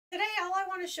all I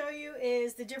want to show you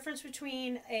is the difference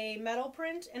between a metal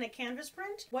print and a canvas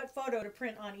print, what photo to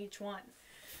print on each one.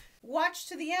 Watch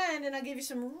to the end and I'll give you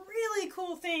some really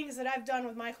cool things that I've done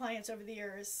with my clients over the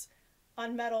years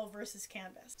on metal versus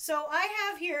canvas. So I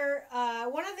have here,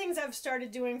 one of the things I've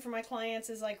started doing for my clients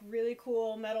is like really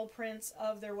cool metal prints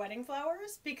of their wedding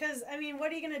flowers, because I mean,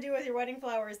 what are you going to do with your wedding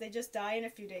flowers? They just die in a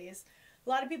few days. A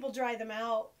lot of people dry them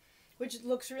out, which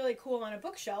looks really cool on a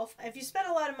bookshelf. If you spend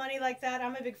a lot of money like that,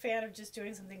 I'm a big fan of just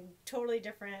doing something totally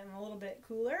different and a little bit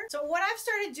cooler. So what I've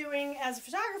started doing as a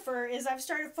photographer is I've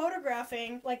started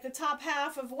photographing like the top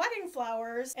half of wedding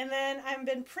flowers, and then I've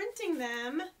been printing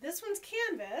them. This one's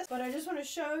canvas, but I just want to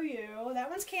show you. That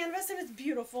one's canvas and it's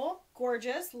beautiful,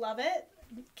 gorgeous, love it.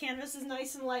 Canvas is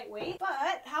nice and lightweight.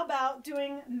 But how about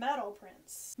doing metal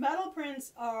prints? Metal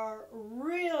prints are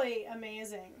really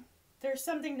amazing. There's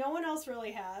something no one else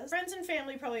really has. Friends and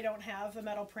family probably don't have a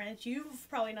metal print. You've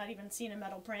probably not even seen a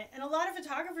metal print. And a lot of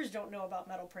photographers don't know about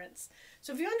metal prints.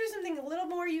 So if you want to do something a little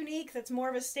more unique, that's more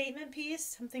of a statement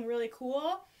piece, something really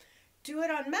cool, do it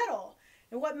on metal.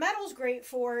 And what metal's great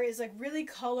for is like really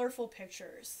colorful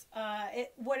pictures.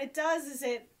 What it does is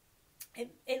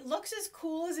it looks as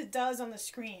cool as it does on the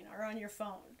screen or on your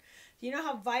phone. You know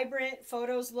how vibrant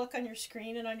photos look on your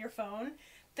screen and on your phone?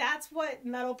 That's what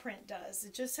metal print does.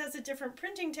 It just has a different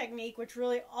printing technique, which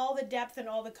really all the depth and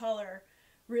all the color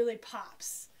really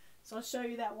pops. So I'll show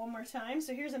you that one more time.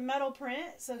 So here's a metal print.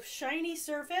 It's a shiny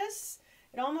surface.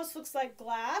 It almost looks like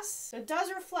glass. It does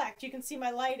reflect. You can see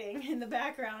my lighting in the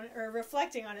background or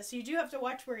reflecting on it. So you do have to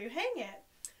watch where you hang it.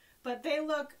 But they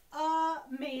look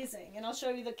amazing. And I'll show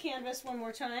you the canvas one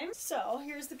more time. So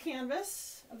here's the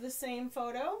canvas of the same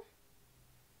photo.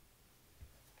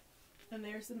 And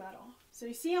there's the metal. So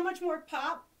you see how much more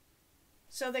pop?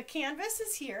 So the canvas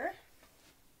is here.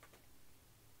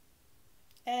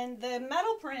 And the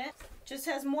metal print just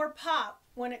has more pop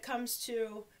when it comes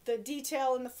to the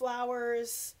detail in the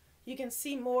flowers. You can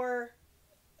see more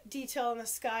detail in the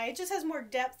sky. It just has more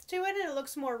depth to it and it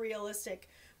looks more realistic,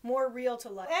 more real to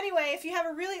life. Anyway, if you have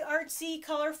a really artsy,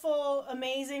 colorful,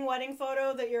 amazing wedding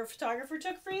photo that your photographer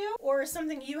took for you, or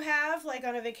something you have like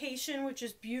on a vacation, which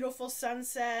is beautiful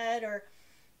sunset, or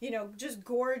you know, just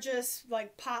gorgeous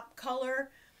like pop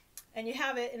color, and you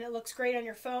have it and it looks great on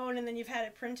your phone, and then you've had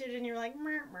it printed and you're like,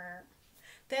 mer, mer,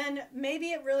 then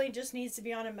maybe it really just needs to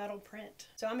be on a metal print.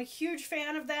 So I'm a huge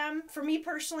fan of them. For me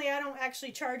personally, I don't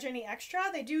actually charge any extra.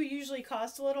 They do usually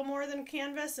cost a little more than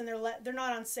canvas, and they're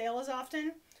not on sale as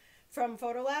often from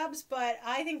Photo Labs, but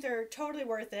I think they're totally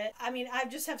worth it. I mean, I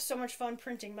just have so much fun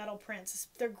printing metal prints.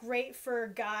 They're great for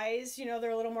guys, you know,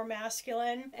 they're a little more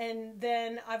masculine. And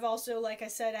then I've also, like I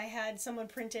said, I had someone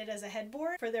print it as a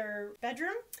headboard for their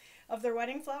bedroom of their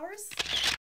wedding flowers.